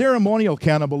 And ceremonial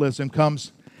cannibalism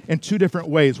comes in two different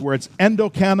ways, where it's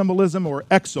endocannibalism or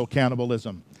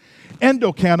exocannibalism.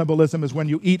 Endocannibalism is when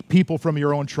you eat people from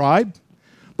your own tribe,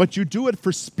 but you do it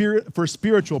for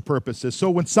spiritual purposes. So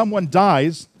when someone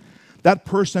dies, that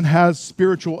person has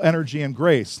spiritual energy and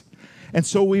grace. And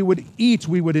so we would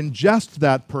ingest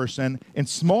that person in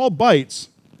small bites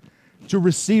to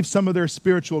receive some of their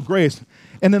spiritual grace.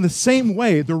 And in the same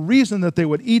way, the reason that they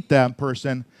would eat that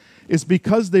person is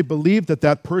because they believed that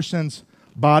that person's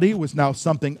body was now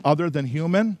something other than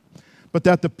human, but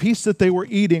that the piece that they were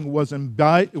eating was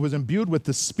imbued with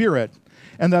the Spirit,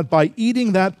 and that by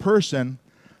eating that person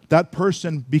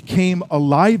became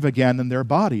alive again in their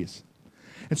bodies.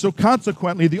 And so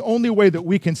consequently, the only way that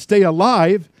we can stay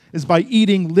alive is by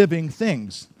eating living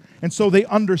things. And so they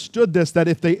understood this, that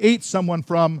if they ate someone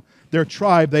from their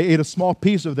tribe, they ate a small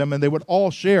piece of them, and they would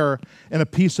all share in a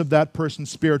piece of that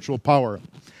person's spiritual power.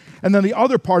 And then the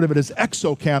other part of it is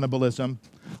exocannibalism,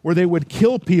 where they would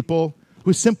kill people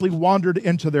who simply wandered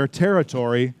into their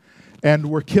territory and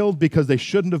were killed because they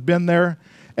shouldn't have been there,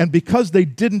 and because they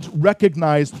didn't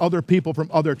recognize other people from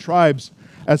other tribes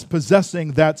as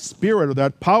possessing that spirit or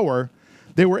that power,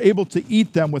 they were able to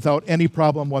eat them without any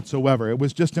problem whatsoever. It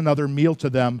was just another meal to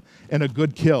them and a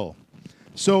good kill.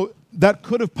 So that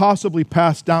could have possibly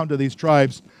passed down to these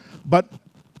tribes, but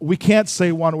we can't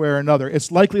say one way or another.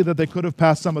 It's likely that they could have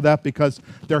passed some of that because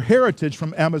their heritage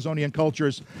from Amazonian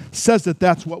cultures says that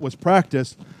that's what was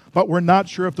practiced, but we're not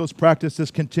sure if those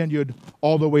practices continued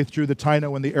all the way through the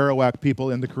Taino and the Arawak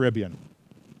people in the Caribbean.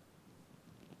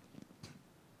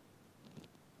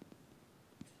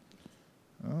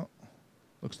 Well,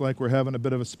 looks like we're having a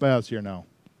bit of a spaz here now.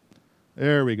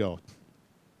 There we go.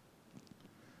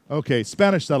 Okay,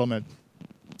 Spanish settlement.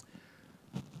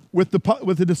 With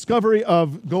the discovery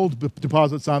of gold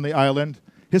deposits on the island,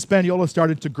 Hispaniola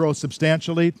started to grow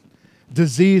substantially.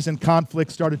 Disease and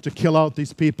conflict started to kill out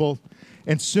these people.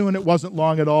 And soon, it wasn't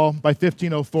long at all, by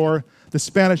 1504, the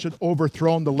Spanish had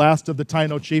overthrown the last of the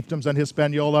Taino chiefdoms on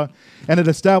Hispaniola and had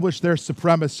established their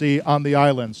supremacy on the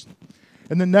islands.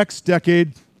 In the next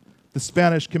decade, the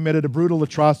Spanish committed a brutal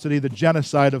atrocity, the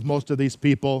genocide of most of these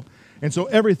people. And so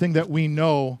everything that we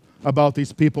know about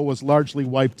these people was largely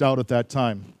wiped out at that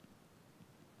time.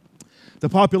 The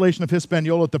population of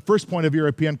Hispaniola at the first point of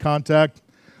European contact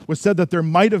was said that there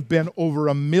might have been over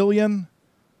 1 million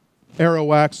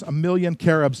Arawaks, 1 million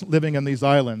Caribs living in these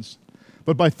islands.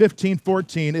 But by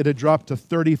 1514, it had dropped to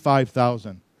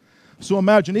 35,000. So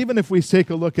imagine, even if we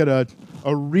take a look at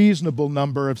a reasonable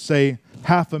number of, say,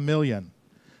 500,000,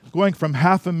 going from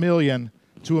 500,000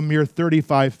 to a mere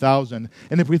 35,000.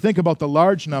 And if we think about the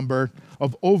large number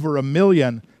of over 1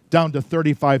 million down to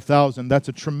 35,000, that's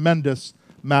a tremendous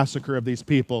massacre of these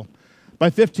people. By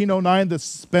 1509, the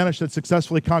Spanish had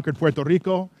successfully conquered Puerto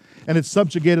Rico and had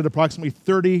subjugated approximately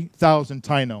 30,000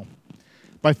 Taino.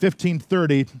 By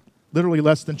 1530, literally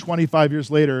less than 25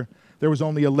 years later, there was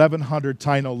only 1,100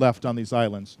 Taino left on these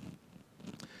islands.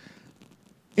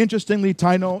 Interestingly,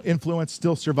 Taino influence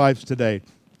still survives today.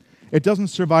 It doesn't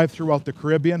survive throughout the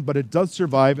Caribbean, but it does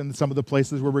survive in some of the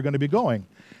places where we're going to be going.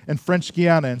 In French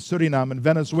Guiana, in Suriname, in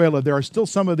Venezuela, there are still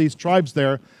some of these tribes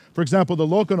there. For example, the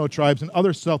Locono tribes and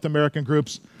other South American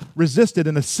groups resisted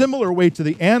in a similar way to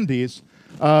the Andes,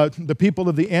 the people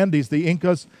of the Andes, the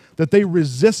Incas, that they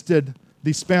resisted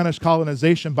the Spanish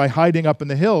colonization by hiding up in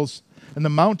the hills and the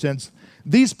mountains.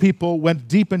 These people went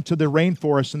deep into the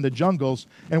rainforests and the jungles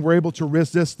and were able to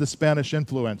resist the Spanish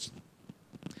influence.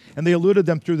 And they eluded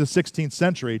them through the 16th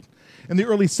century. In the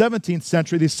early 17th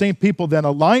century, these same people then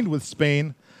aligned with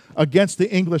Spain against the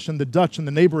English and the Dutch and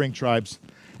the neighboring tribes.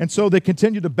 And so they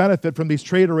continue to benefit from these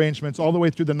trade arrangements all the way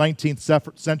through the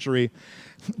 19th century.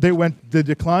 They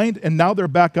declined, and now they're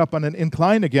back up on an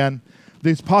incline again.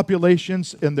 These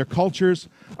populations and their cultures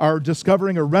are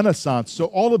discovering a renaissance. So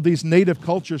all of these native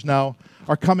cultures now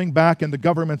are coming back, and the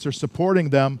governments are supporting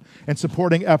them and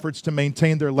supporting efforts to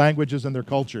maintain their languages and their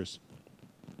cultures.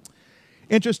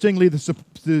 Interestingly,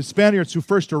 the Spaniards who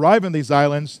first arrived in these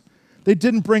islands, they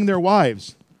didn't bring their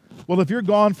wives. Well, if you're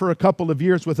gone for a couple of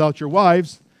years without your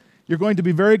wives, you're going to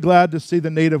be very glad to see the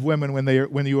native women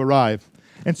when you arrive.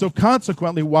 And so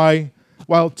consequently, while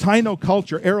Taino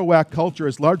culture, Arawak culture,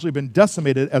 has largely been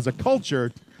decimated as a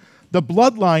culture, the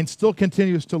bloodline still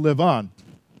continues to live on.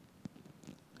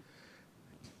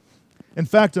 In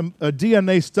fact, a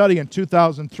DNA study in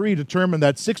 2003 determined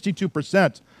that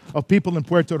 62% of people in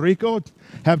Puerto Rico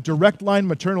have direct line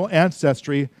maternal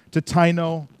ancestry to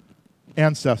Taino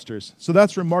ancestors. So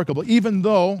that's remarkable, even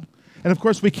though, and of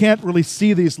course we can't really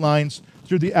see these lines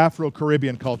through the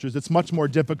Afro-Caribbean cultures. It's much more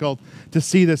difficult to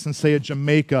see this in, say,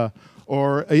 Jamaica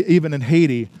or even in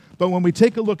Haiti. But when we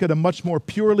take a look at a much more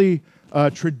purely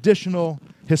traditional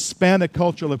Hispanic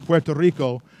culture like Puerto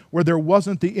Rico, where there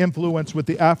wasn't the influence with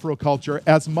the Afro culture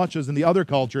as much as in the other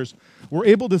cultures, we're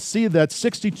able to see that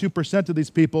 62% of these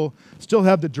people still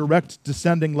have the direct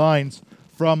descending lines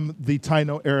from the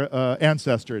Taino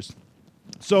ancestors.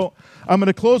 So I'm going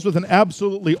to close with an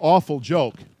absolutely awful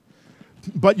joke.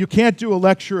 But you can't do a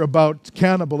lecture about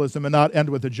cannibalism and not end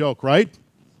with a joke, right?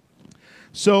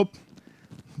 So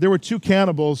there were two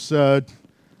cannibals who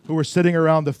were sitting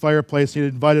around the fireplace. He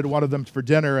had invited one of them for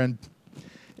dinner, and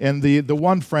the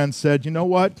one friend said, "You know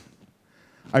what?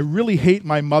 I really hate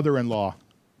my mother-in-law."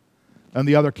 And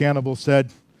the other cannibal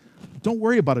said, "Don't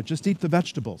worry about it. Just eat the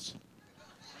vegetables."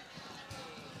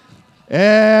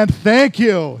 And thank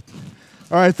you.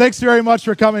 All right, thanks very much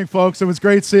for coming, folks. It was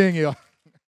great seeing you.